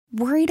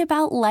Worried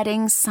about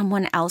letting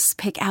someone else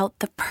pick out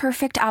the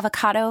perfect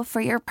avocado for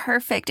your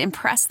perfect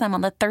impress them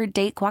on the third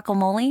date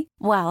guacamole?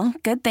 Well,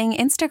 good thing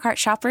Instacart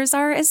shoppers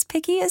are as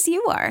picky as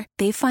you are.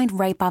 They find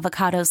ripe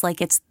avocados like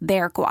it's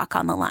their guac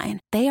on the line.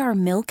 They are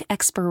milk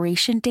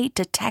expiration date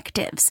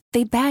detectives.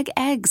 They bag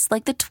eggs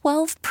like the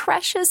 12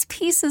 precious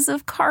pieces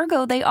of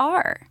cargo they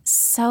are.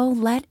 So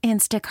let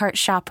Instacart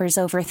shoppers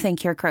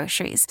overthink your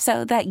groceries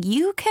so that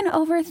you can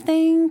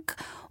overthink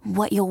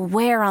what you'll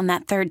wear on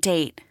that third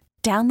date.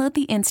 Download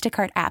the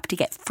Instacart app to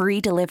get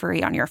free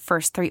delivery on your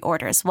first 3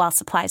 orders while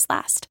supplies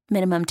last.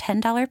 Minimum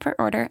 $10 per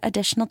order.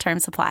 Additional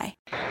terms apply.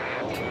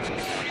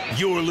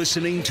 You're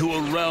listening to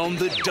Around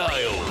the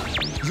Dial,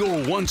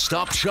 your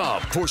one-stop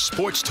shop for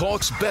sports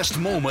talk's best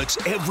moments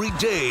every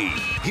day.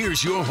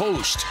 Here's your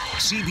host,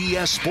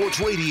 CBS Sports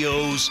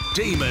Radio's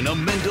Damon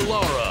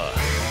Amendolara.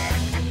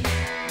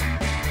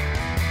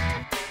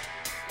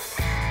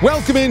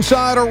 Welcome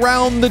inside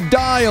Around the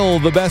Dial,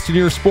 the best in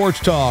your sports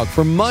talk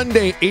for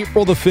Monday,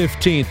 April the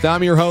 15th.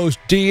 I'm your host,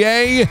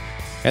 DA,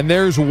 and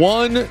there's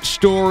one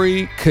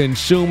story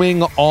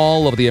consuming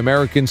all of the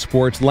American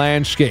sports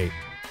landscape.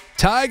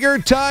 Tiger,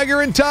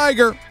 Tiger, and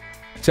Tiger.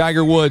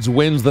 Tiger Woods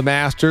wins the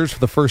Masters for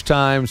the first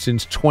time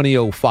since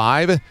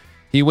 2005.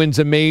 He wins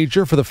a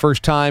major for the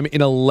first time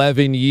in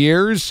 11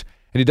 years,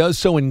 and he does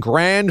so in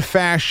grand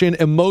fashion,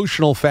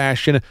 emotional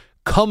fashion,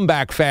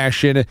 comeback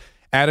fashion,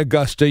 at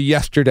Augusta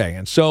yesterday.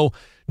 And so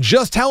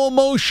just how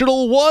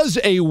emotional was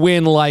a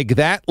win like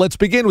that? Let's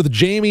begin with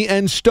Jamie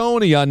and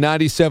Stoney on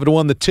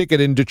 97.1 The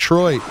Ticket in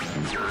Detroit.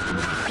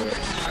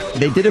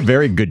 They did a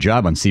very good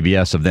job on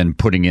CBS of then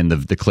putting in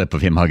the clip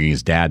of him hugging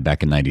his dad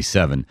back in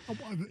 97.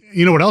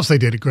 You know what else they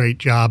did a great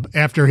job?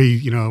 After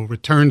he,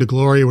 returned to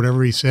glory or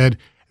whatever he said,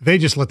 they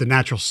just let the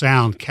natural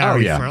sound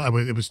carry.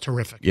 It was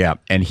terrific. Yeah,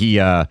 and he,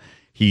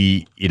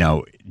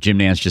 Jim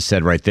Nantz just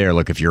said right there,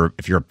 look, if you're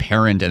a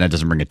parent and that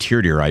doesn't bring a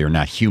tear to your eye, you're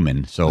not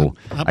human. So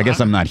I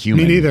guess I'm not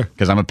human. Me neither.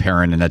 Because I'm a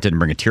parent and that didn't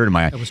bring a tear to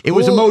my eye. It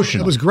was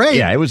emotional. It was great.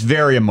 Yeah, it was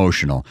very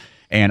emotional.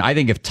 And I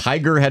think if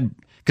Tiger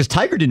because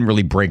Tiger didn't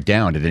really break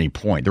down at any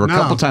point. There were a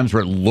couple times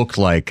where it looked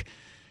like,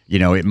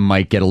 it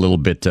might get a little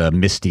bit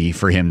misty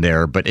for him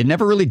there, but it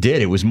never really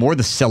did. It was more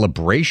the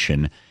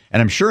celebration.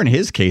 And I'm sure in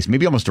his case,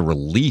 maybe almost a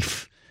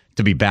relief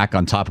to be back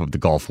on top of the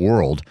golf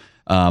world.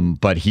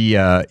 But he,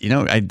 I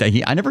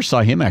never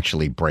saw him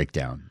actually break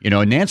down. And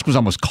Nantz was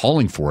almost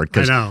calling for it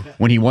because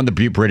when he won the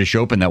British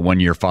Open that one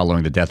year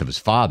following the death of his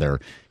father,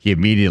 he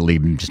immediately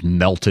just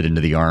melted into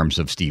the arms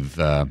of Stevie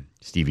Williams.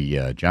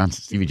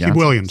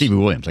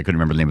 I couldn't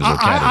remember the name of his old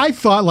caddy. I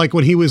thought like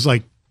when he was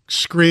like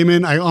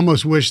screaming, I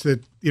almost wish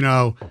that,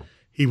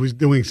 he was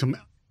doing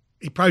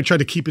he probably tried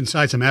to keep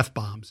inside some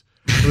F-bombs.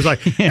 It was like,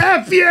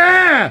 F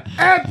yeah!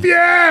 F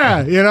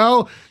yeah!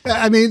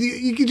 I mean,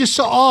 you just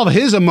saw all of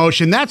his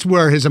emotion. That's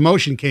where his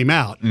emotion came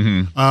out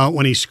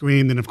when he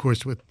screamed. And, of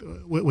course, with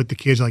the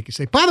kids, like you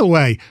say. By the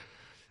way,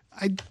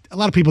 a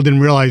lot of people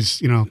didn't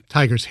realize,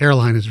 Tiger's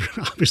hairline has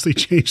obviously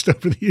changed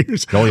over the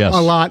years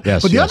a lot.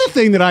 Yes, but the other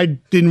thing that I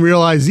didn't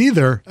realize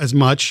either as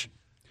much,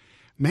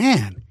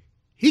 man,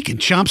 he can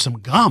chomp some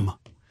gum.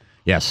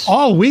 Yes.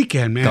 All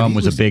weekend, man. Gum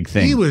was a big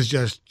thing. He was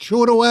just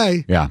chewing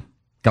away. Yeah.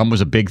 Gum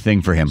was a big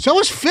thing for him. So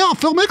was Phil.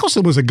 Phil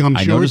Mickelson was a gum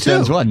chewer, I noticed too. that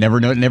as well. I've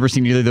never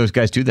seen either of those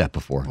guys do that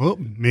before. Well,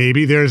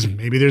 maybe there's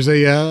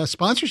a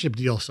sponsorship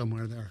deal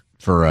somewhere there.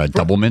 For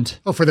Double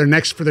Mint? Oh, for their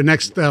next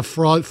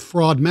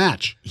fraud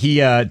match.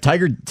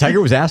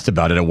 Tiger was asked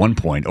about it at one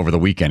point over the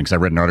weekend because I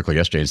read an article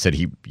yesterday and said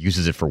he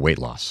uses it for weight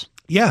loss.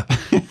 Yeah.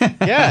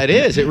 Yeah, it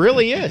is. It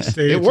really is.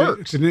 It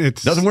works. It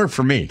doesn't work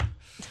for me.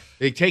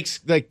 It takes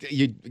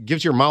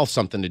gives your mouth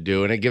something to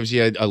do, and it gives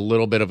you a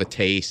little bit of a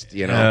taste.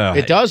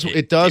 It does.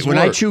 When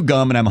work. I chew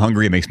gum and I'm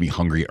hungry, it makes me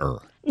hungrier.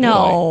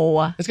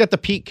 No. It's got the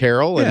Pete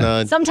Carroll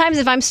and sometimes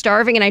if I'm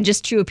starving and I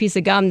just chew a piece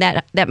of gum,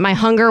 that my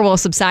hunger will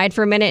subside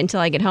for a minute until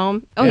I get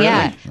home. Oh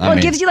yeah. Well,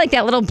 it gives you like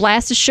that little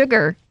blast of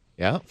sugar.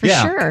 Yeah. For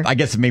sure. I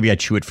guess maybe I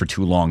chew it for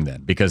too long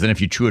then, because then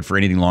if you chew it for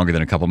anything longer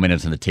than a couple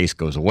minutes and the taste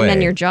goes away, and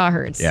then your jaw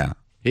hurts. Yeah.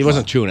 He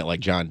wasn't chewing it like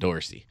John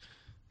Dorsey.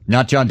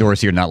 Not John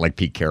Dorsey or not like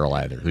Pete Carroll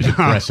either, who's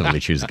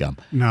aggressively chews gum.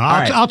 No,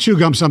 I'll chew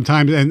gum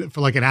sometimes and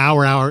for like an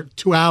hour,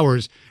 2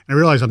 hours, and I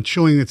realize I'm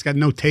chewing, it's got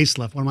no taste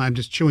left. What am I? I'm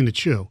just chewing to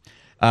chew.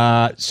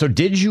 So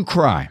did you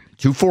cry?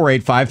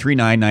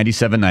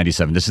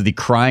 248-539-9797. This is the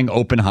Crying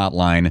Open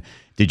Hotline.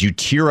 Did you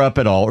tear up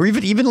at all? Or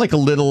even like a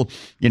little,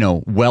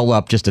 well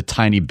up just a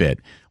tiny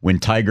bit when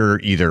Tiger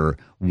either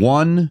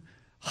won,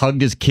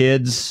 hugged his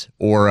kids,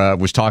 or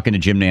was talking to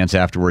Jim Nantz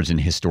afterwards in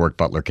historic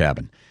Butler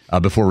Cabin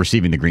before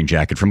receiving the green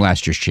jacket from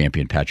last year's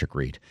champion, Patrick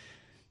Reed.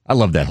 I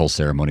love that whole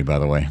ceremony, by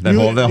the way. That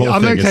whole I'm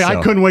thing going to tell you, I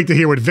I couldn't wait to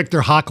hear what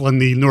Victor Hockland,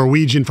 the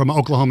Norwegian from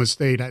Oklahoma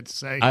State, had to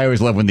say. I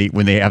always love when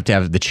they have to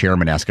have the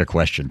chairman ask a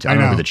question. I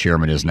don't know who the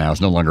chairman is now.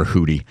 It's no longer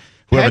Hootie.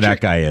 Whoever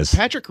that guy is.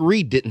 Patrick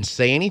Reed didn't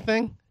say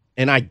anything,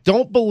 and I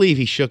don't believe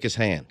he shook his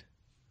hand.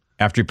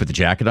 After he put the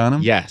jacket on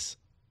him? Yes.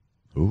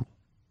 Ooh.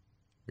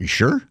 Are you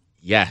sure?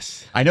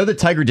 Yes. I know that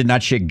Tiger did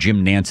not shake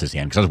Jim Nance's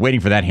hand because I was waiting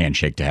for that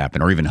handshake to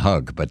happen or even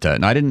hug, but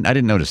no, I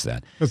didn't notice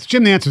that. Because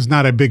Jim Nance was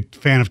not a big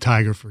fan of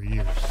Tiger for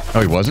years.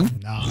 Oh, he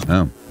wasn't? No.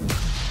 Oh.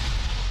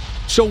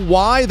 So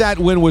why that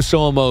win was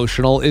so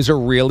emotional is a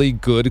really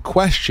good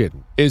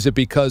question. Is it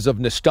because of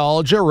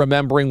nostalgia,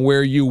 remembering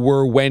where you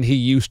were when he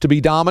used to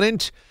be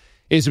dominant?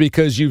 Is it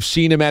because you've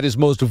seen him at his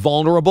most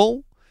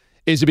vulnerable?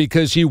 Is it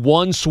because he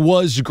once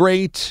was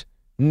great,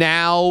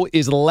 now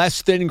is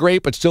less than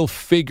great, but still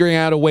figuring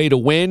out a way to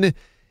win?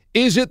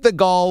 Is it the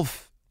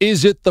golf?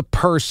 Is it the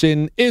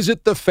person? Is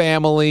it the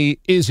family?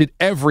 Is it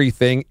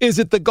everything? Is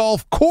it the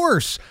golf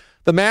course?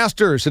 The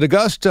Masters at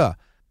Augusta.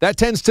 That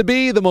tends to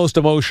be the most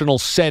emotional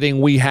setting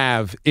we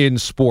have in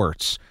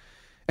sports.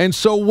 And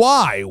so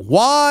why?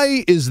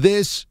 Why is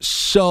this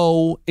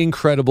so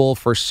incredible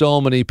for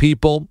so many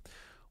people?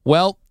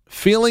 Well,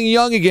 feeling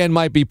young again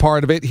might be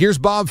part of it. Here's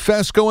Bob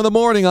Fesco in the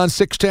morning on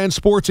 610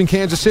 Sports in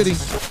Kansas City.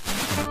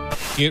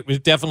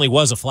 It definitely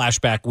was a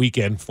flashback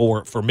weekend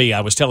for me. I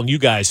was telling you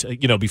guys,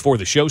 before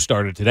the show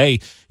started today,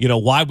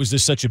 why was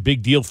this such a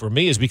big deal for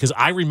me is because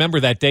I remember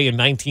that day in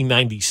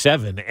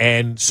 1997,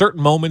 and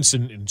certain moments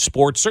in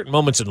sports, certain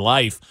moments in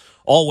life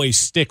always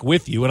stick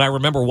with you. And I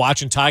remember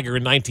watching Tiger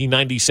in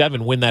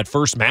 1997 win that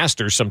first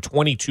Masters some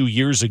 22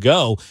 years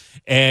ago.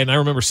 And I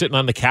remember sitting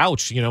on the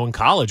couch, in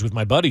college with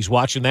my buddies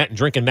watching that and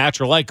drinking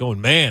Natural Light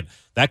going, man,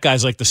 that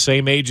guy's like the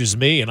same age as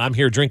me, and I'm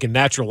here drinking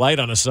Natural Light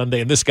on a Sunday,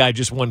 and this guy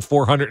just won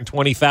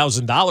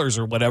 $420,000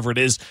 or whatever it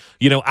is,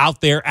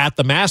 out there at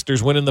the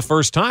Masters winning the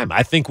first time.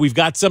 I think we've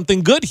got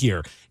something good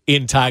here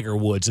in Tiger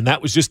Woods, and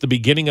that was just the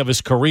beginning of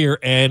his career,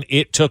 and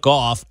it took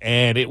off,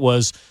 and it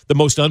was the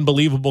most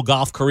unbelievable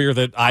golf career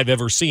that I've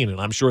ever seen. And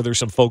I'm sure there's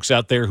some folks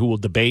out there who will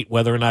debate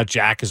whether or not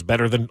Jack is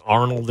better than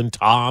Arnold and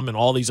Tom and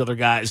all these other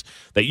guys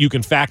that you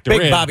can factor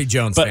in. Big Bobby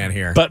Jones fan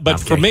here. But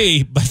for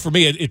me,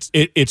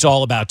 it's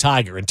all about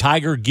Tiger, and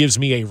Tiger gives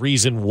me a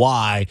reason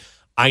why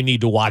I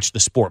need to watch the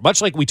sport.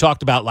 Much like we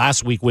talked about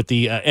last week with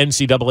the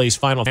NCAA's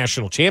Final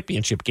National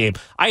Championship game,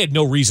 I had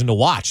no reason to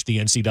watch the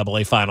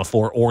NCAA Final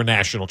Four or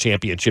National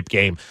Championship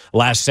game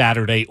last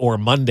Saturday or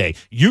Monday.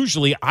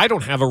 Usually, I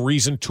don't have a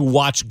reason to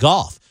watch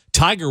golf.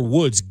 Tiger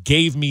Woods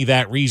gave me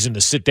that reason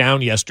to sit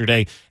down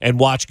yesterday and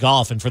watch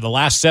golf. And for the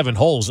last 7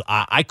 holes,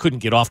 I couldn't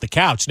get off the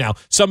couch. Now,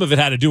 some of it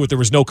had to do with there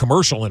was no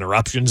commercial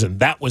interruptions, and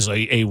that was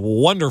a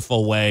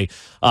wonderful way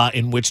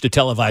in which to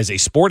televise a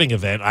sporting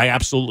event. I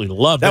absolutely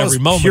loved every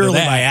moment of that. Purely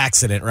by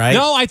accident, right?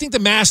 No, I think the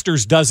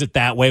Masters does it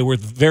that way with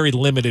very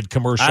limited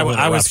commercial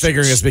interruptions. I was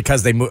figuring it's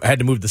because they had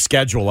to move the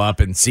schedule up,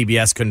 and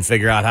CBS couldn't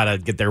figure out how to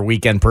get their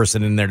weekend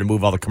person in there to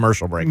move all the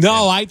commercial breaks.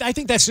 No, I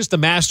think that's just the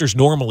Masters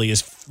normally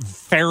is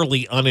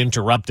fairly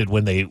uninterrupted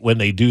when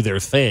they do their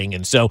thing,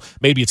 and so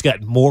maybe it's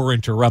gotten more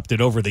interrupted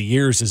over the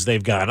years as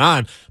they've gone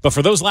on. But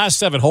for those last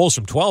 7 holes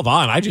from 12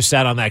 on, I just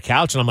sat on that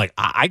couch and I'm like,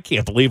 I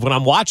can't believe what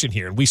I'm watching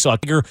here. And we saw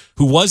Tiger,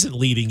 who wasn't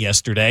leading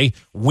yesterday,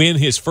 win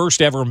his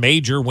first ever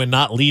major when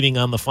not leading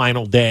on the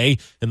final day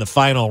in the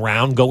final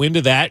round. Go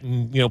into that,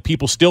 and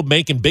people still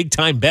making big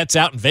time bets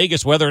out in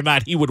Vegas whether or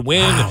not he would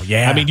win. Wow,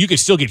 yeah. I mean, you could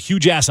still get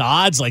huge ass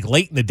odds like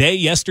late in the day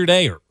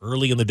yesterday or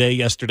early in the day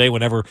yesterday,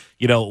 whenever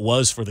it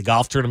was for the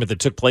golf tournament that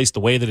took place the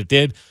way that it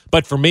did.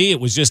 But for me, it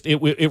was just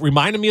it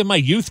reminded me of my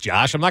youth,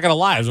 Josh. I'm not going to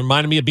lie. It was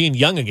reminding me of being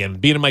young again,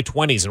 being in my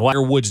 20s, and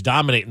Tiger Woods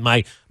dominating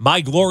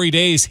my glory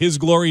days, his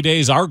glory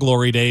days, our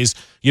glory days.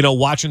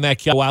 Watching that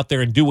kid go out there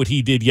and do what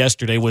he did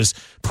yesterday was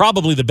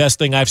probably the best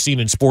thing I've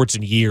seen in sports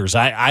in years.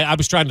 I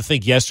was trying to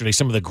think yesterday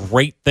some of the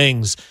great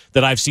things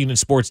that I've seen in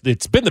sports.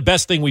 It's been the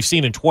best thing we've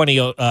seen in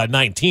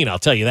 2019, I'll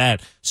tell you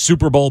that.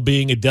 Super Bowl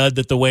being a dud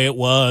that the way it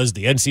was,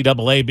 the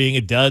NCAA being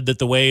a dud that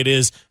the way it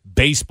is,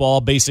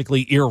 baseball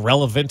basically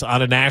irrelevant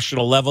on a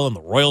national level, and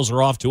the Royals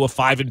are off to a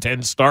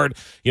 5-10 start,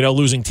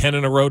 losing 10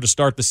 in a row to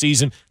start the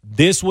season.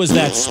 This was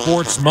that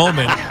sports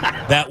moment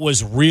that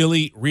was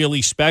really,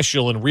 really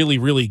special and really,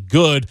 really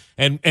good,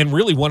 and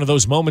really one of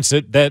those moments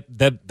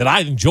that I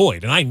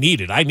enjoyed and I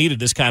needed. I needed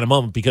this kind of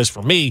moment because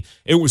for me,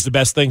 it was the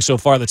best thing so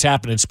far that's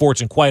happened in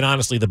sports, and quite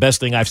honestly, the best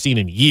thing I've seen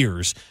in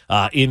years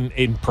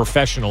in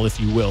professional, if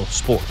you will,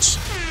 sports.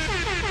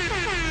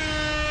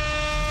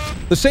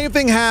 The same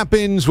thing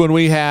happens when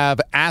we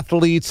have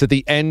athletes at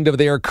the end of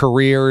their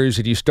careers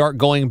and you start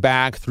going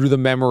back through the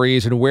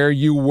memories and where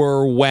you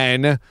were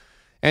when.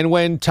 And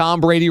when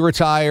Tom Brady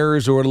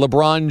retires or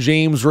LeBron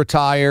James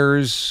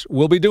retires,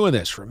 we'll be doing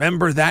this.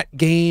 Remember that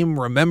game,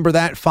 remember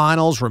that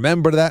finals,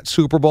 remember that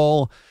Super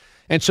Bowl.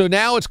 And so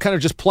now it's kind of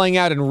just playing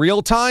out in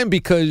real time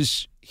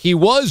because he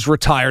was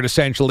retired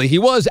essentially. He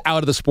was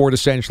out of the sport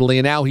essentially,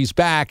 and now he's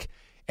back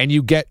and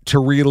you get to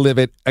relive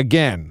it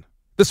again.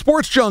 The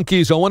Sports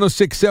Junkies on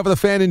 106.7 The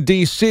Fan in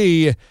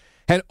D.C.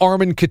 had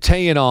Armin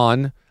Katayan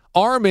on.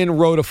 Armin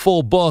wrote a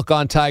full book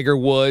on Tiger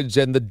Woods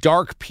and the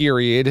dark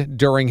period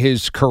during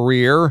his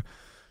career.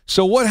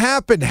 So what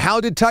happened?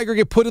 How did Tiger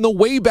get put in the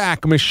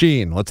Wayback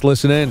Machine? Let's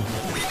listen in.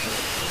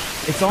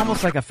 It's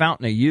almost like a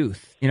fountain of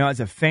youth.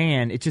 As a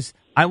fan,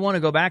 I want to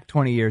go back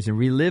 20 years and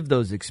relive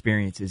those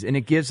experiences, and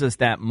it gives us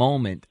that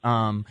moment.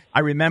 I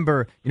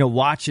remember,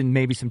 watching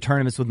maybe some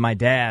tournaments with my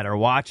dad or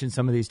watching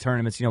some of these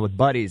tournaments, with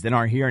buddies that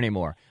aren't here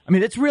anymore. I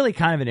mean, it's really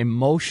kind of an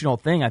emotional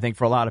thing, I think,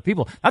 for a lot of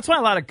people. That's why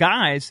a lot of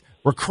guys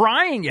were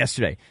crying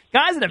yesterday.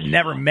 Guys that have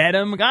never met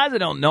him, guys that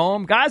don't know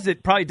him, guys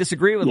that probably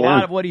disagree with a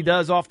lot of what he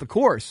does off the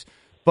course.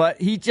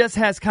 But he just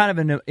has kind of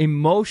an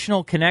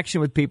emotional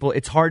connection with people.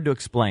 It's hard to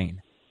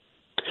explain.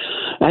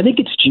 I think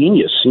it's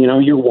genius.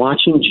 You're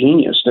watching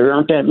genius. There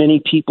aren't that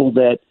many people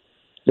that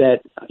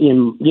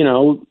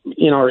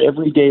in our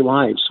everyday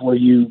lives where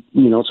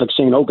it's like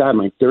saying, oh God,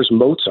 Mike, there's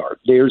Mozart,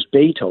 there's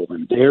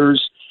Beethoven,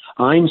 there's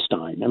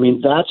Einstein. I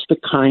mean, that's the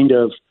kind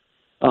of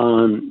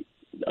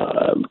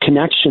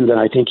connection that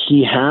I think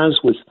he has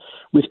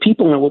with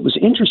people. And what was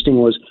interesting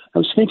was I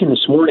was thinking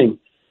this morning,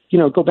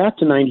 go back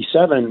to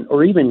 97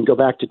 or even go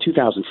back to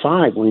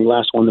 2005 when he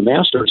last won the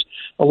Masters.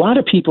 A lot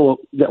of people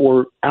that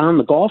were on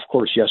the golf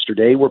course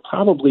yesterday were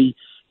probably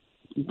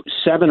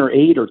 7 or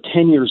 8 or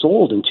 10 years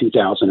old in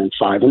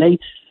 2005. And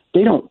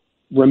they don't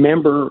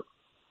remember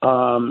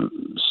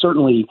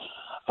certainly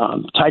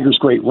Tiger's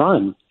great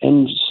run.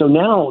 And so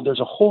now there's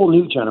a whole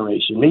new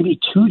generation,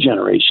 maybe 2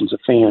 generations of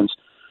fans,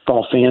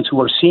 golf fans,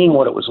 who are seeing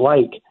what it was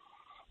like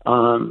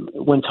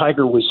when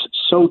Tiger was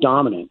so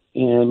dominant.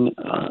 And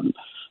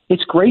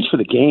it's great for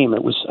the game.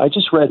 I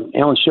just read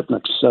Alan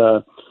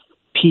Shipnuck's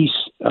piece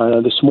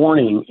this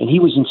morning, and he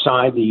was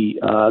inside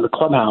the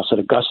clubhouse at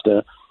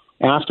Augusta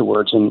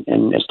afterwards,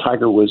 and as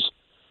Tiger was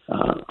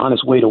on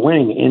his way to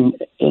winning,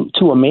 and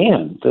to a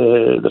man,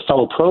 the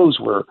fellow pros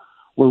were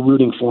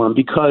rooting for him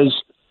because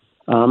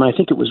I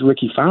think it was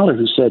Ricky Fowler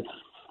who said,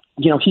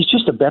 he's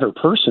just a better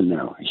person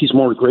now. He's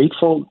more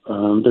grateful.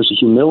 There's a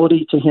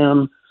humility to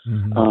him.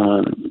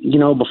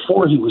 Mm-hmm.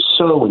 Before he was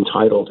so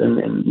entitled,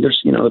 and there's,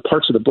 the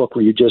parts of the book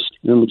where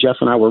when Jeff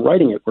and I were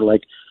writing it, we're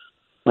like,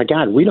 my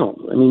God,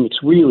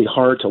 it's really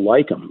hard to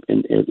like him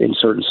in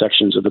certain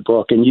sections of the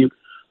book.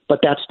 But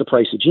that's the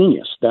price of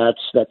genius. That's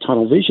that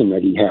tunnel vision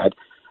that he had.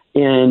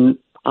 And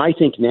I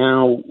think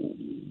now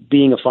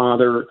being a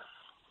father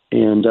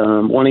and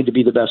wanting to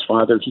be the best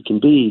father he can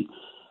be,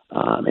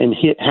 and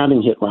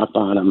having hit rock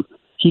bottom,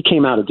 he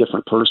came out a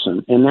different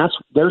person. And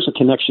there's a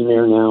connection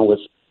there now with,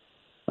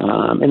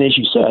 and as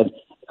you said,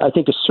 I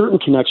think a certain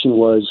connection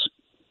was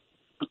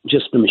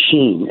just the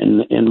machine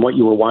and what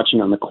you were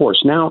watching on the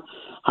course. Now,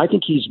 I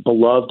think he's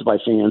beloved by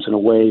fans in a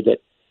way that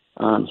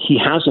he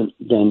hasn't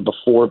been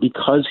before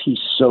because he's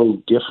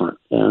so different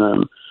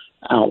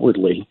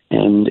outwardly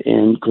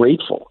and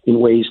grateful in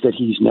ways that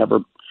he's never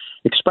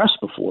expressed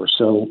before.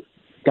 So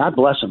God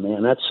bless him,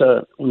 man.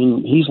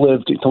 He's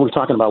lived, we're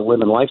talking about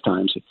living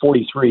lifetimes. At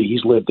 43,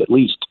 he's lived at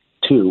least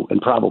 2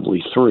 and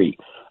probably 3.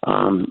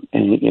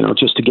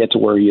 Just to get to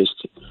where he is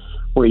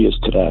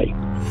today.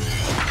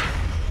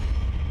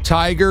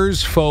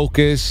 Tiger's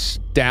focus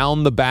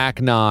down the back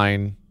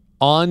 9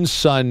 on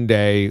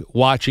Sunday,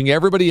 watching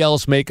everybody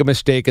else make a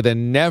mistake and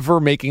then never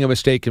making a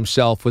mistake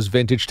himself, was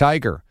vintage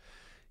Tiger.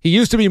 He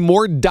used to be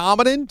more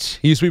dominant.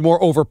 He used to be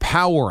more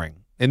overpowering.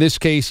 In this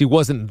case, he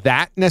wasn't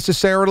that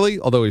necessarily,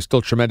 although he's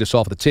still tremendous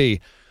off the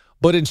tee.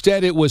 But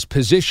instead, it was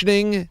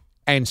positioning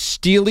and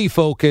steely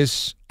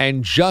focus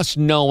and just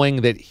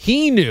knowing that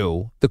he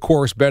knew the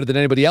course better than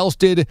anybody else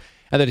did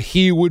and that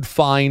he would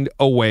find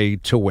a way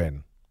to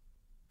win.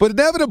 But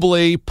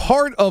inevitably,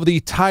 part of the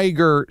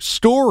Tiger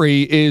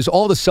story is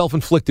all the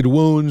self-inflicted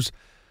wounds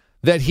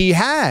that he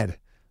had.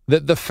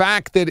 The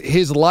fact that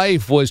his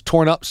life was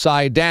torn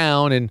upside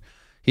down and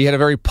he had a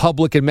very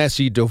public and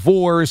messy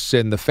divorce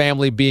and the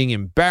family being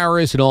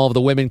embarrassed and all of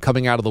the women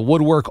coming out of the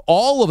woodwork,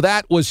 all of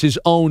that was his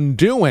own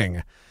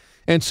doing.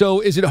 And so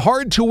is it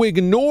hard to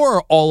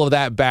ignore all of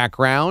that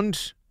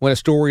background when a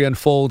story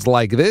unfolds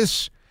like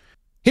this?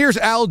 Here's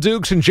Al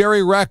Dukes and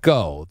Jerry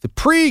Recco, the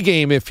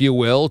pregame, if you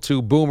will,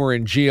 to Boomer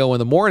and Gio in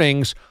the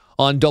mornings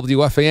on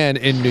WFAN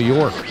in New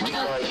York.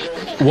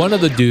 One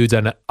of the dudes,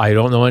 and I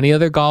don't know any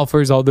other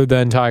golfers other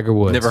than Tiger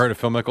Woods. Never heard of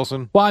Phil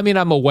Mickelson? Well,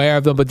 I'm aware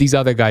of them, but these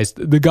other guys,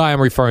 the guy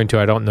I'm referring to,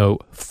 I don't know,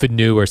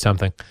 Finau or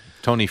something.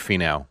 Tony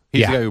Finau.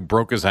 He's the guy who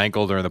broke his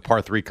ankle during the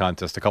par 3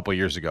 contest a couple of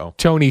years ago.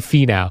 Tony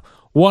Finau.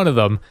 One of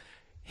them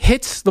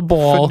hits the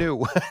ball.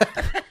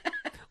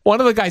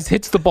 One of the guys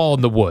hits the ball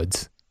in the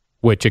woods,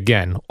 which,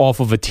 again, off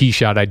of a tee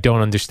shot, I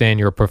don't understand.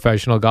 You're a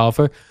professional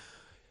golfer.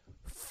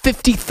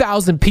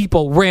 50,000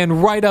 people ran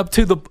right up.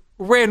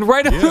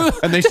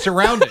 And they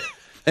surround it.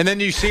 And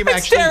then you see him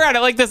actually stare at it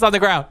like this on the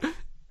ground.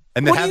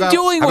 And then what are you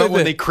doing with it?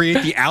 When they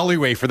create the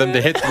alleyway for them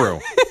to hit through?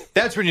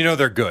 That's when you know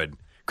they're good.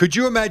 Could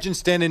you imagine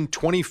standing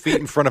 20 feet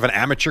in front of an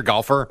amateur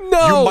golfer?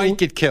 No. You might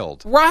get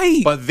killed.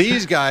 Right. But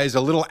these guys,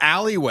 a little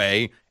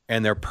alleyway,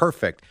 and they're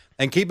perfect.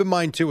 And keep in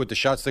mind, too, with the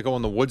shots that go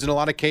in the woods in a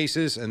lot of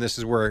cases, and this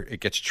is where it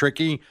gets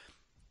tricky,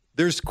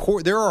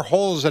 there are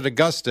holes at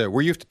Augusta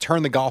where you have to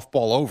turn the golf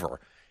ball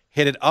over,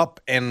 hit it up,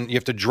 and you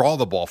have to draw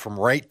the ball from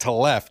right to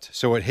left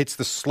so it hits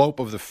the slope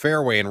of the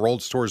fairway and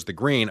rolls towards the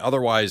green.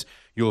 Otherwise,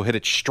 you'll hit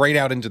it straight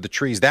out into the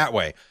trees that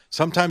way.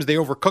 Sometimes they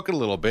overcook it a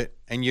little bit,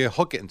 and you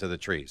hook it into the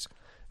trees.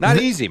 Not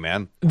easy,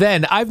 man.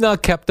 Then I've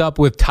not kept up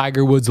with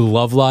Tiger Woods'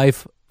 love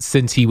life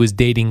since he was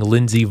dating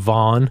Lindsey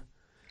Vonn.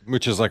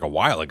 Which is like a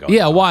while ago.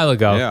 Yeah, a while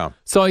ago. Yeah.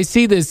 So I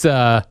see this,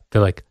 they're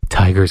like,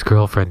 Tiger's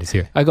girlfriend is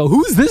here. I go,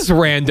 who's this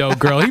rando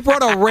girl? He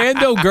brought a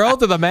rando girl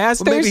to the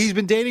Masters? Well, maybe he's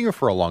been dating her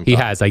for a long time. He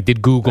has. I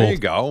did Google. There you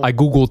go. I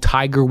Googled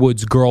Tiger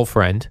Woods'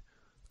 girlfriend.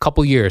 A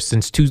couple years,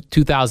 since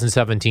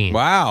 2017.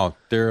 Wow.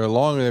 They're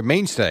a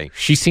mainstay.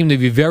 She seemed to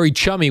be very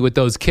chummy with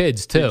those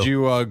kids, too. Did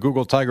you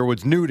Google Tiger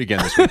Woods nude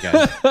again this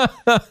weekend?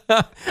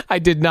 I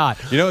did not.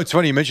 You know, it's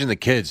funny you mentioned the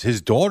kids. His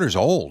daughter's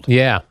old.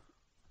 Yeah.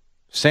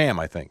 Sam,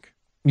 I think.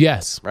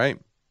 Yes. Right.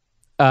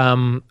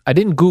 I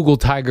didn't Google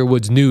Tiger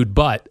Woods nude,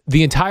 but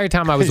the entire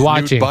time I was His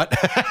watching, nude butt.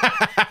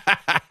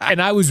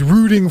 and I was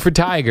rooting for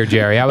Tiger,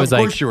 Jerry. I was of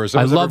like, course you were. So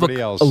I was love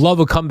everybody else. I love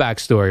a comeback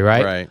story,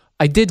 right? Right.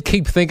 I did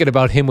keep thinking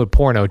about him with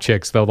porno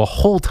chicks though the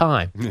whole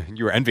time.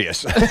 You were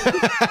envious.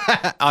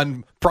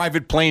 On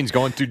private planes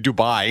going to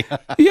Dubai.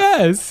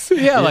 Yes.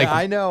 Yeah, like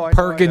I know.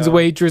 Perkins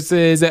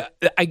waitresses.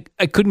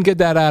 I couldn't get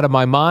that out of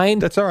my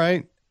mind. That's all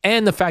right.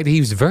 And the fact that he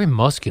was very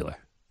muscular.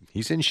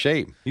 He's in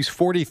shape. He's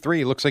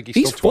 43. Looks like he's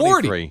He's still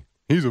 40. 23.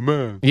 He's a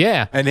man.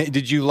 Yeah. And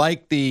did you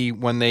like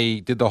when they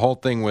did the whole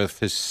thing with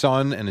his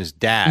son and his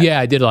dad? Yeah,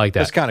 I did like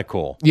that. That's kind of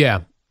cool.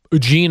 Yeah.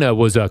 Gina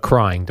was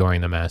crying during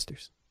the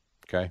Masters.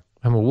 Okay.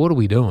 I mean, what are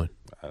we doing?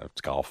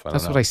 It's golf.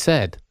 That's what I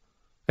said.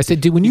 I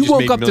said, dude, when you just woke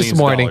made up this millions of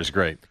morning, dollars.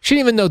 Great. she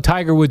didn't even know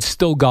Tiger Woods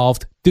still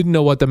golfed, didn't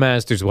know what the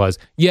Masters was,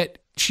 yet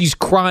she's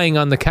crying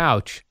on the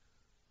couch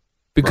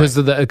because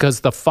of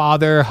the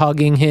father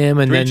hugging him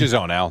and To then each his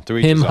own, Al. To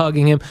each him his own.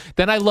 hugging him.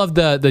 Then I love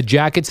the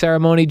jacket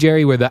ceremony,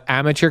 Jerry, where the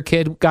amateur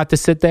kid got to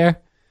sit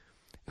there.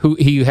 Who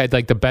he had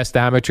like the best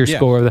amateur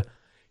score.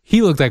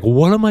 He looked like,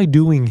 what am I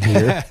doing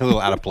here? A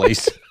little out of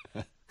place.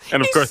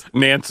 And of course,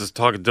 Nance is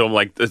talking to him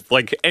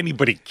like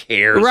anybody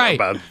cares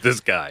about this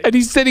guy. And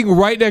he's sitting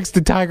right next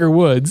to Tiger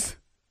Woods,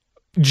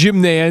 Jim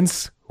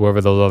Nance,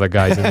 whoever those other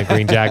guys in the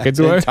green jackets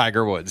were. And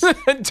Tiger Woods.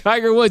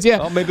 Tiger Woods, yeah.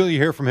 Well, maybe you'll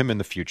hear from him in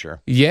the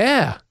future.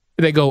 Yeah.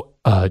 They go,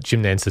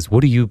 Jim Nance says,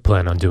 what do you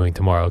plan on doing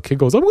tomorrow? Kid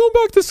goes, I'm going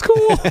back to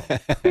school.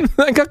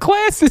 I got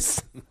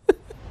classes.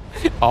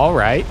 All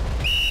right.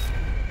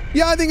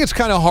 Yeah, I think it's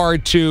kind of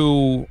hard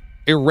to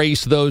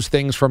erase those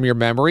things from your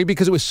memory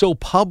because it was so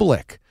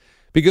public.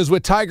 Because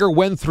what Tiger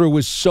went through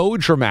was so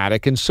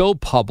dramatic and so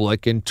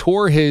public and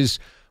tore his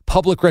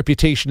public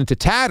reputation into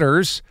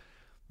tatters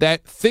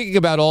that thinking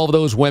about all of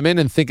those women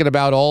and thinking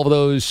about all of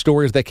those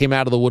stories that came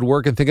out of the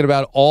woodwork and thinking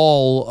about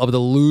all of the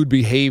lewd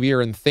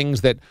behavior and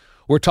things that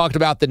were talked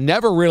about that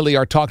never really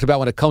are talked about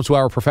when it comes to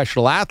our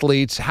professional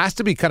athletes has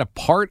to be kind of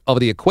part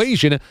of the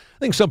equation. I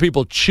think some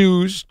people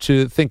choose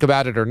to think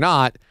about it or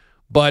not,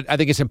 but I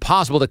think it's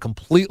impossible to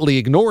completely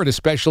ignore it,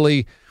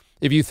 especially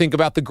if you think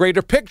about the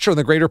greater picture. And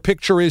the greater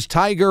picture is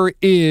Tiger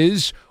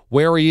is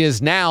where he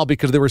is now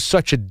because there was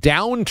such a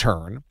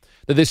downturn,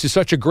 that this is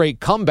such a great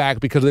comeback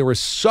because there was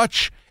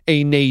such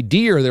a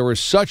nadir, there was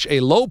such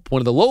a low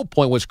point. The low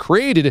point was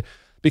created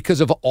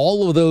because of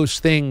all of those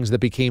things that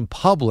became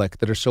public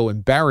that are so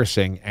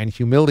embarrassing and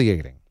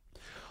humiliating.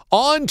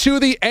 On to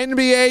the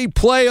NBA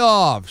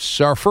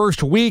playoffs, our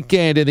first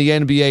weekend in the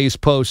NBA's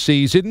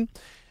postseason.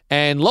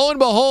 And lo and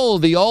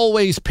behold, the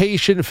always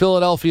patient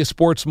Philadelphia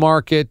sports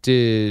market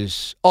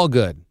is all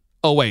good.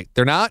 Oh, wait,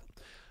 they're not?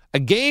 A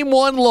Game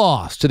 1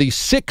 loss to the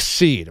 6th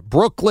seed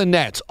Brooklyn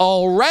Nets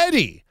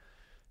already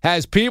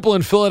has people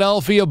in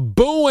Philadelphia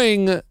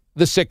booing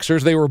the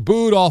Sixers. They were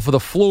booed off of the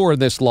floor in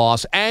this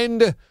loss.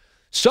 And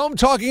some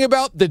talking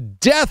about the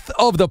death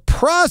of the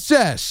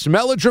process.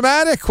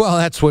 Melodramatic? Well,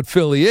 that's what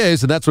Philly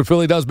is, and that's what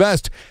Philly does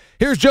best.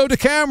 Here's Joe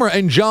DeCamara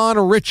and John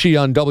Ritchie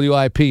on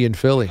WIP in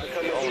Philly.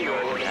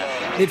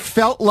 It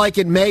felt like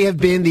it may have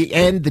been the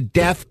end, the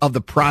death of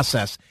the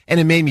process, and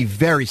it made me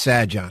very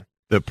sad, John.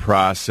 The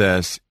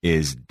process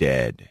is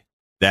dead.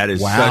 That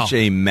is Wow. such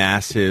a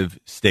massive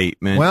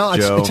statement. Well,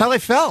 Joe. it's how I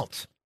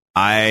felt.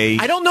 I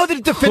don't know that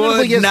it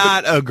definitively could is.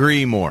 not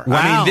agree more.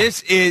 Wow. I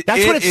mean,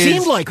 That's what it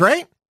seemed like,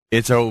 right?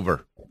 It's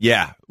over.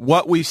 Yeah.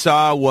 What we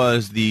saw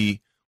was the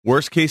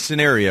worst case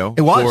scenario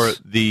was.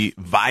 for the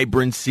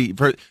vibrancy,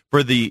 for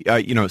the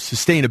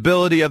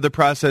sustainability of the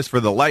process, for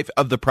the life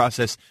of the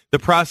process. The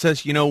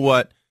process, you know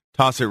what?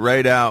 Toss it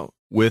right out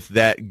with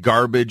that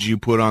garbage you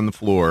put on the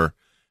floor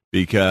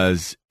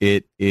because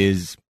it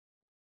is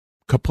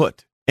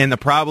kaput. And the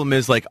problem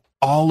is like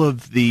all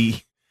of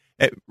the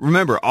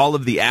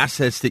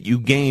assets that you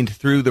gained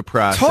through the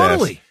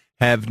process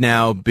have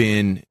now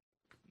been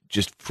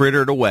just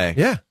frittered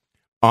away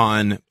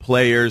on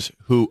players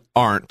who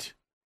aren't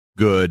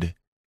good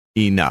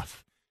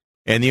enough.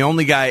 And the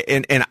only guy,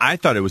 and I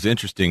thought it was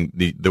interesting,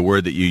 the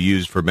word that you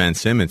used for Ben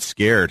Simmons,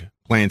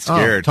 playing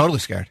scared. Oh, totally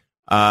scared.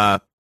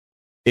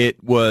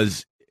 It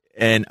was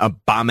an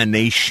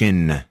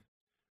abomination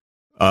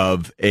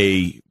of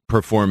a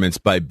performance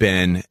by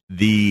Ben.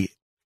 The,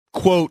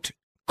 quote,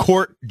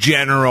 court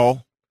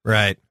general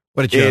right.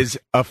 What a joke. is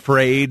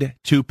afraid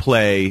to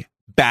play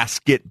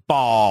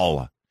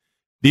basketball.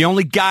 The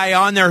only guy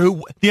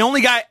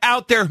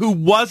out there who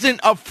wasn't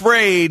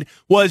afraid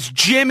was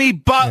Jimmy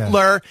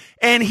Butler,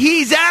 and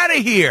he's out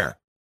of here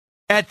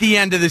at the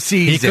end of the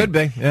season. He could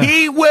be. Yeah.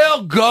 He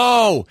will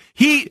go.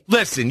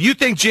 Listen, you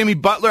think Jimmy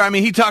Butler,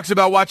 he talks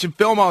about watching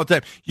film all the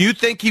time. You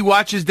think he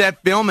watches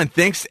that film and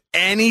thinks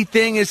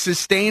anything is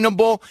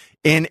sustainable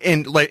in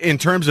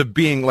terms of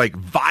being like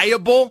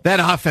viable? That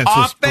offense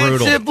was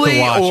offensively brutal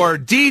to watch. Or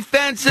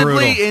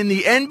defensively in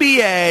the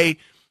NBA.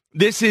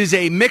 This is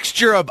a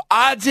mixture of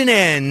odds and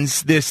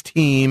ends, this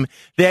team,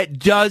 that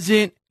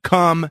doesn't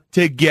come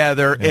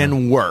together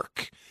and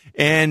work.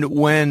 And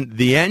when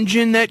the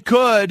engine that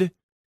could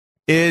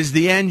is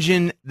the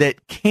engine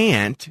that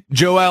can't,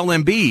 Joel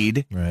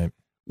Embiid, right,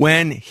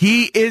 when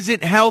he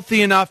isn't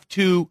healthy enough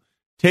to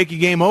take a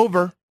game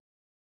over,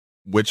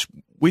 which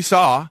we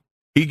saw,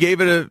 he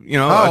gave it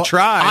a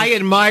try. I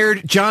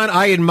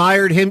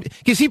admired him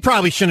because he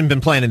probably shouldn't have been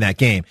playing in that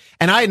game.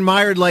 And I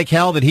admired like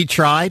hell that he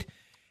tried.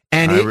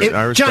 And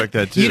I respect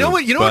John, that too. You know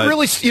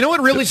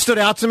what really stood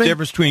out to me? The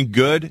difference between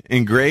good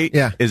and great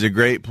is a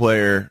great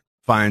player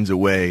finds a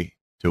way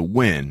to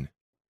win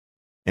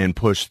and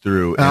push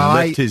through and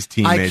lift his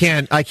teammates.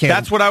 I can't.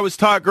 That's what I was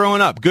taught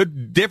growing up.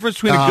 Good difference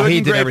between a good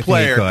and great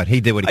player.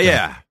 He did what he could.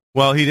 Yeah.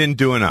 Well, he didn't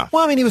do enough.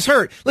 Well, he was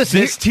hurt. Listen,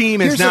 this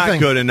team is not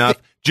good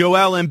enough.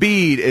 Joel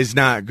Embiid is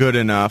not good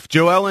enough.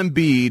 Joel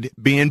Embiid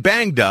being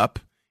banged up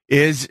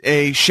is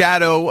a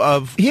shadow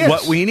of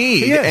what we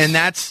need, and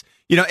that's.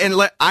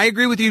 I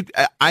agree with you.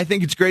 I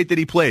think it's great that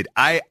he played.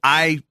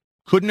 I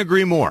couldn't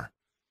agree more.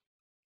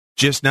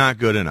 Just not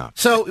good enough.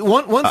 So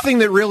one thing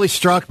that really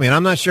struck me, and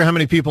I'm not sure how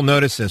many people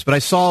noticed this, but I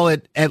saw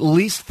it at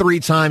least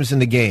 3 times in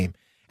the game.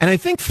 And I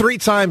think 3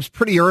 times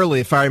pretty early,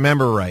 if I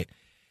remember right.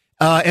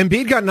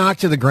 Embiid got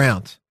knocked to the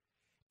ground.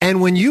 And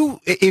when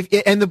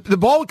the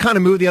ball would kind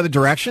of move the other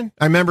direction.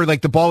 I remember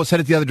like the ball was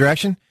headed the other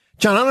direction.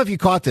 John, I don't know if you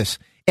caught this.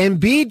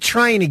 Embiid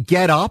trying to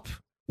get up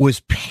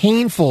was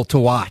painful to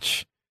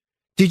watch.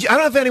 I don't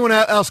know if anyone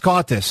else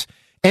caught this.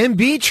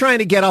 Embiid trying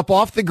to get up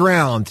off the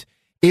ground,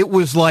 it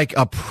was like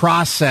a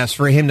process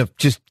for him to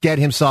just get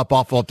himself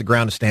off the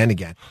ground to stand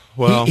again.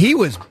 Well, he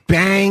was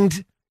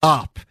banged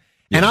up.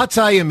 Yeah. And I'll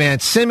tell you, man,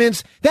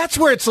 Simmons, that's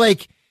where it's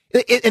like,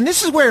 and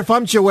this is where if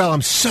I'm Joel,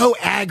 I'm so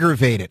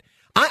aggravated.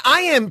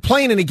 I am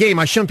playing in a game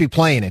I shouldn't be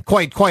playing in,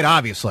 quite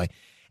obviously.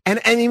 And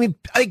I mean,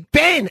 like,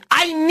 Ben,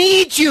 I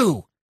need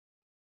you.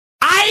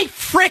 I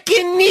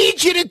freaking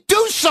need you to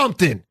do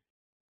something.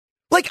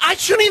 Like, I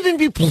shouldn't even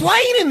be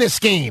playing in this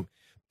game.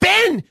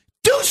 Ben,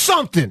 do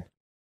something.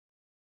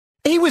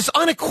 He was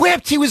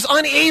unequipped. He was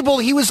unable.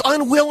 He was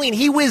unwilling.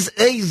 He was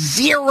a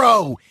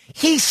zero.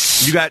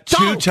 You got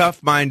 2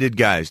 tough-minded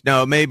guys.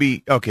 No,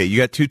 maybe, okay, you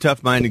got 2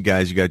 tough-minded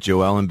guys. You got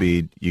Joel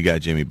Embiid. You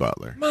got Jimmy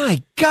Butler.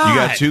 My God. You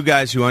got 2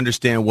 guys who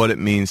understand what it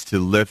means to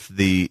lift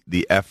the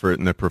effort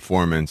and the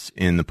performance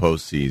in the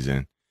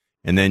postseason.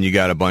 And then you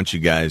got a bunch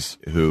of guys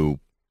who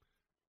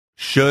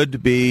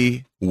should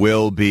be,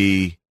 will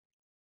be,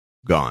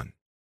 gone.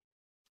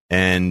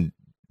 And,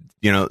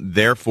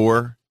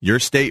 therefore, your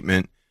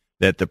statement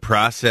that the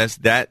process,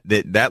 that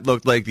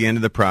looked like the end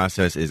of the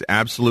process is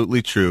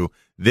absolutely true.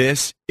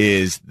 This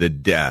is the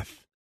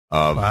death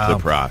of the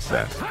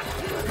process.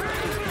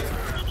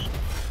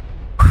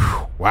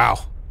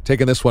 Wow.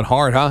 Taking this one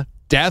hard, huh?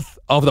 Death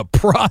of the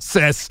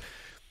process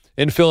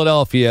in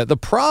Philadelphia. The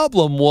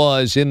problem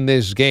was in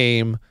this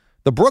game,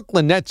 the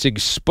Brooklyn Nets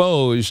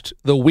exposed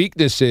the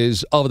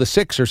weaknesses of the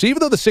Sixers.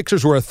 Even though the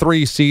Sixers were a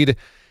 3 seed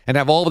and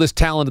have all of this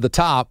talent at the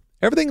top,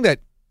 everything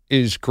that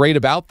is great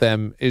about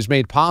them is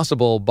made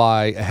possible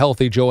by a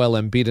healthy Joel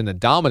Embiid and a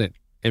dominant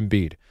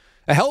Embiid.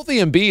 A healthy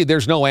Embiid,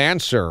 there's no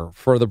answer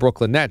for the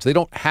Brooklyn Nets. They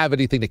don't have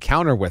anything to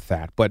counter with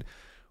that. But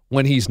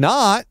when he's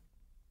not,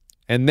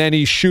 and then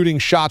he's shooting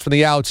shots from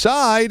the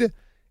outside,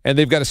 and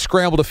they've got to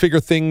scramble to figure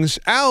things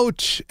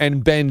out,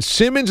 and Ben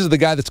Simmons is the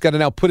guy that's got to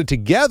now put it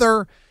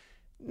together.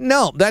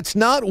 No, that's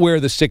not where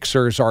the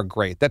Sixers are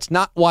great. That's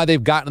not why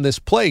they've gotten to this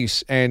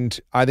place. And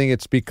I think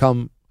it's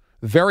become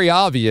very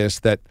obvious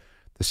that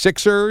the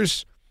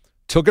Sixers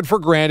took it for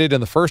granted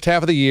in the first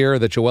half of the year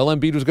that Joel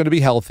Embiid was going to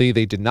be healthy.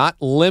 They did not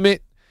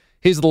limit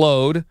his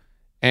load.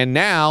 And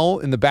now,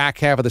 in the back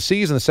half of the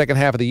season, the second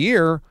half of the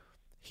year,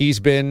 he's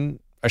been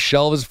a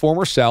shell of his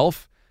former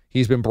self.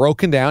 He's been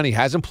broken down. He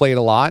hasn't played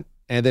a lot.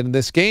 And then in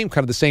this game,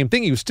 kind of the same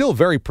thing. He was still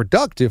very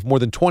productive, more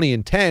than 20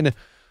 and 10,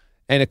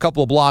 and a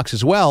couple of blocks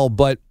as well.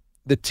 But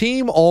the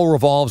team all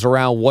revolves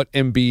around what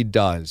Embiid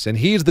does, and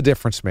he's the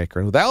difference maker.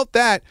 And without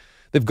that,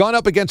 they've gone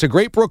up against a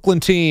great Brooklyn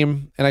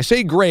team, and I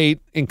say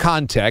great in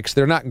context.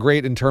 They're not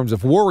great in terms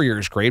of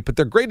Warriors great, but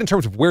they're great in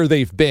terms of where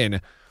they've been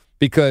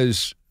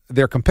because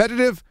they're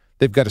competitive.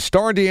 They've got a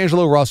star in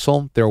D'Angelo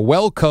Russell. They're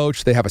well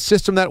coached. They have a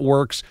system that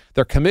works.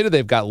 They're committed.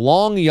 They've got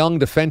long, young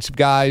defensive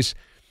guys.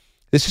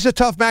 This is a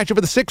tough matchup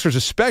for the Sixers,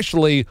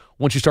 especially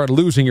once you start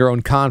losing your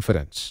own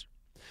confidence.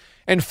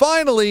 And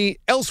finally,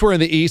 elsewhere in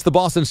the East, the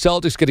Boston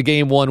Celtics get a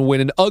Game 1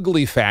 win in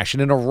ugly fashion,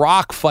 in a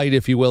rock fight,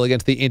 if you will,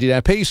 against the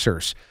Indiana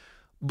Pacers.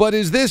 But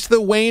is this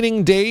the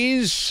waning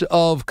days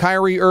of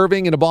Kyrie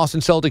Irving in a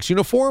Boston Celtics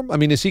uniform? I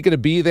mean, is he going to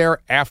be there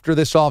after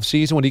this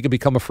offseason when he can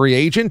become a free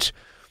agent?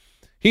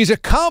 He's a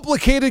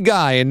complicated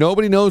guy, and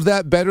nobody knows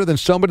that better than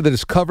somebody that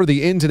has covered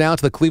the ins and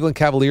outs of the Cleveland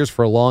Cavaliers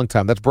for a long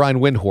time. That's Brian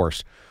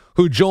Windhorst,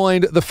 who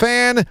joined The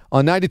Fan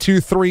on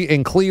 92.3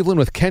 in Cleveland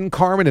with Ken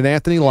Carman and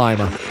Anthony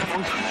Lima.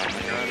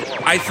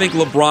 I think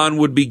LeBron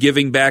would be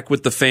giving back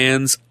with the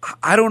fans.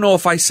 I don't know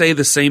if I say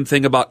the same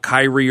thing about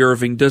Kyrie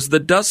Irving. Does the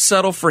dust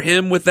settle for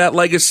him with that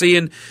legacy,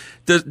 and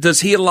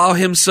does he allow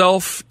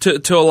himself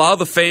to allow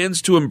the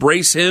fans to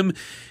embrace him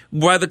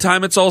by the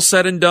time it's all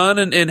said and done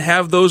and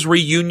have those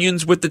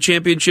reunions with the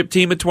championship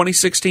team in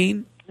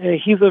 2016?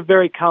 He's a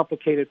very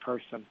complicated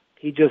person.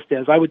 He just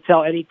is. I would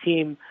tell any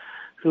team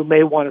who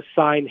may want to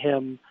sign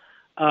him,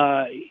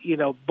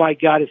 by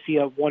God, is he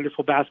a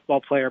wonderful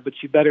basketball player, but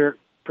you better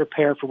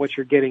prepare for what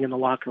you're getting in the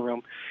locker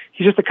room.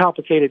 He's just a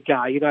complicated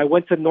guy. I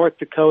went to North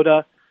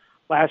Dakota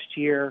last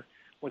year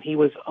when he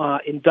was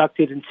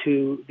inducted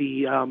into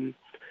the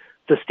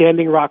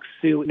Standing Rock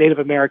Sioux Native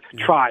American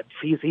tribe.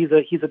 He's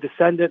a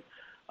descendant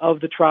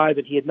of the tribe,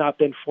 and he had not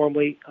been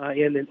formally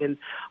in. And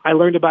I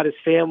learned about his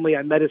family.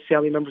 I met his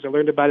family members. I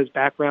learned about his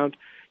background.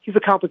 He's a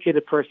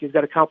complicated person. He's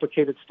got a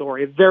complicated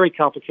story, a very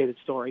complicated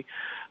story.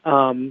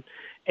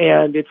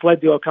 And it's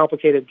led to a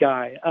complicated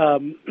guy.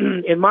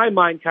 In my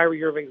mind,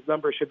 Kyrie Irving's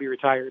number should be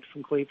retired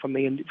from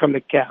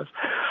the Cavs.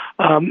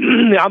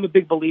 I'm a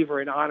big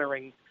believer in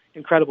honoring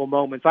incredible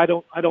moments. I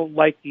don't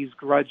like these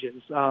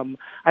grudges.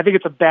 I think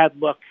it's a bad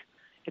look.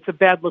 It's a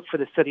bad look for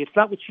the city. It's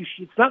not what you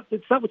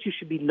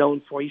should be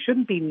known for. You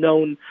shouldn't be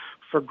known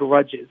for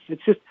grudges.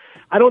 It's just,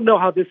 I don't know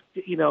how this,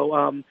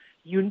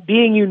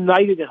 being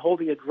united and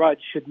holding a grudge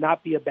should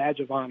not be a badge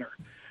of honor.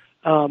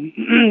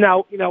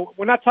 Now,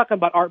 we're not talking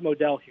about Art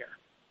Modell here.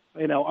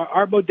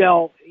 Art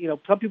Modell,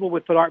 some people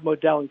would put Art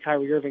Modell and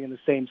Kyrie Irving in the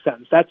same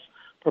sentence. That's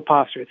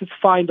preposterous. It's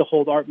fine to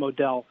hold Art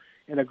Modell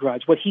in a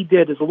grudge. What he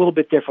did is a little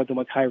bit different than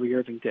what Kyrie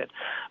Irving did.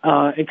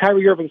 And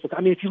Kyrie Irving's,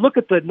 if you look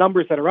at the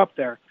numbers that are up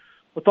there,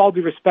 with all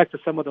due respect to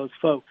some of those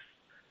folks,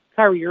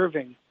 Kyrie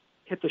Irving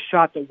hit the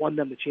shot that won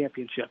them the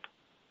championship.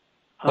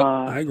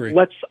 I agree.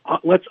 Let's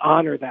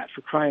honor that,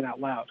 for crying out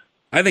loud.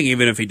 I think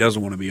even if he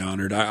doesn't want to be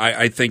honored,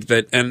 I think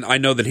that, and I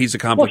know that he's a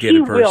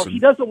complicated person. Will. He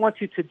doesn't want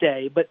to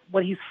today, but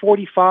when he's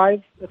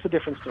 45, that's a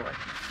different story.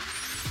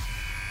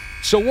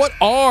 So what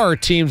are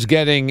teams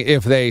getting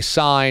if they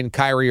sign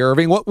Kyrie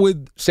Irving? What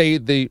would, say,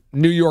 the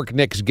New York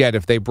Knicks get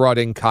if they brought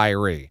in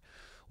Kyrie?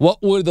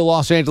 What would the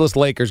Los Angeles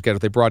Lakers get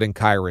if they brought in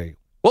Kyrie?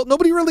 Well,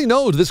 nobody really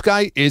knows. This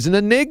guy is an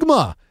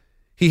enigma.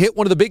 He hit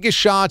one of the biggest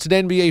shots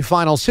in NBA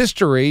Finals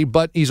history,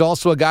 but he's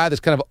also a guy that's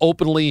kind of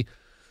openly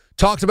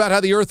talked about how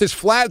the earth is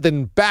flat,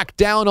 then backed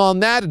down on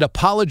that and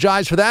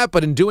apologized for that,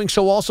 but in doing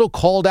so also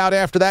called out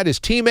after that his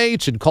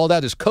teammates and called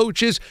out his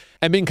coaches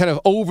and been kind of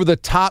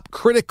over-the-top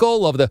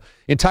critical of the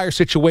entire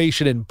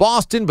situation in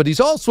Boston. But he's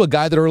also a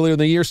guy that earlier in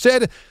the year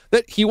said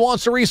that he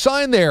wants to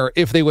re-sign there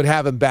if they would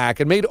have him back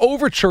and made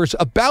overtures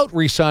about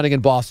re-signing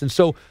in Boston.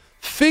 So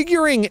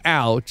figuring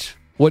out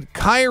what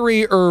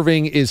Kyrie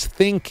Irving is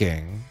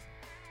thinking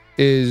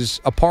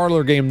is a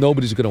parlor game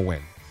nobody's going to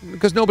win,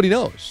 because nobody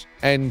knows.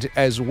 And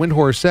as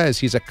Windhorst says,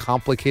 he's a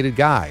complicated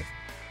guy.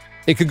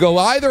 It could go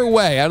either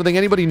way. I don't think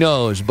anybody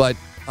knows, but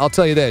I'll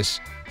tell you this.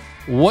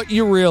 What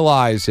you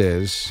realize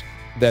is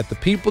that the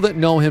people that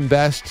know him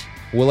best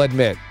will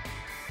admit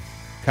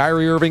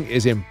Kyrie Irving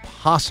is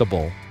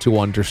impossible to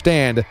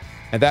understand,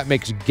 and that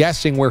makes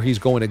guessing where he's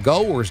going to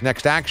go or his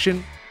next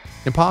action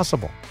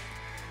impossible.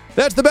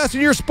 That's the best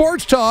in your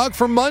sports talk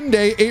for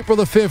Monday, April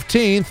the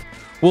 15th.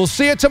 We'll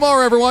see you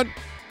tomorrow, everyone.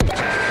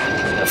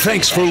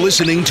 Thanks for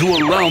listening to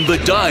Around the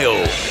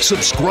Dial.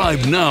 Subscribe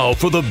now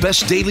for the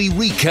best daily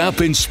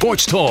recap in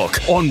sports talk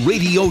on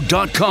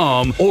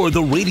radio.com or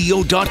the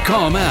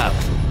radio.com app.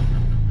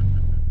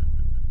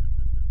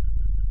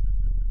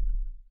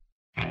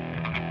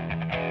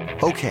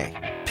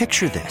 Okay,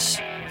 picture this.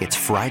 It's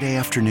Friday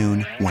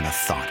afternoon when a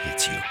thought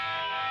hits you.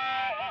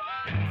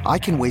 I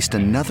can waste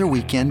another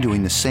weekend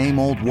doing the same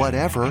old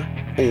whatever,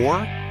 or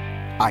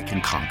I can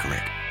conquer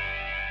it.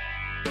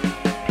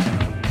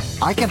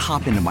 I can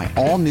hop into my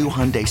all-new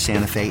Hyundai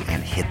Santa Fe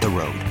and hit the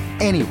road.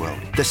 Any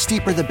road. The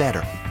steeper, the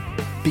better.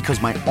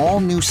 Because my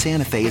all-new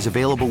Santa Fe is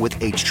available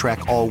with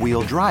H-Track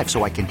all-wheel drive,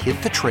 so I can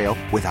hit the trail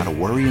without a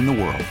worry in the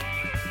world.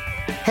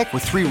 Heck,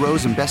 with 3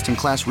 rows and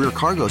best-in-class rear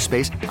cargo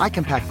space, I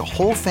can pack the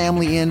whole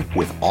family in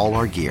with all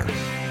our gear.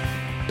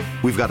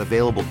 We've got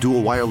available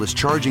dual wireless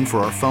charging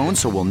for our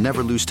phones, so we'll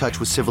never lose touch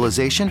with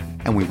civilization,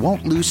 and we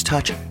won't lose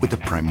touch with the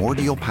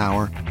primordial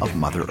power of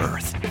Mother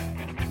Earth.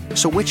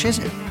 So which is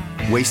it?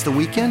 Waste the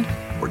weekend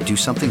or do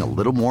something a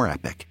little more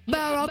epic?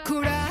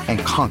 And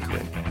conquer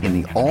it in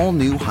the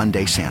all-new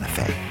Hyundai Santa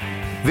Fe.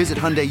 Visit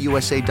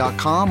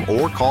HyundaiUSA.com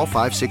or call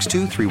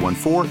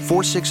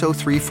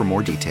 562-314-4603 for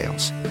more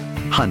details.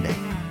 Hyundai,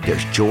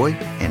 there's joy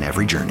in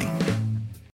every journey.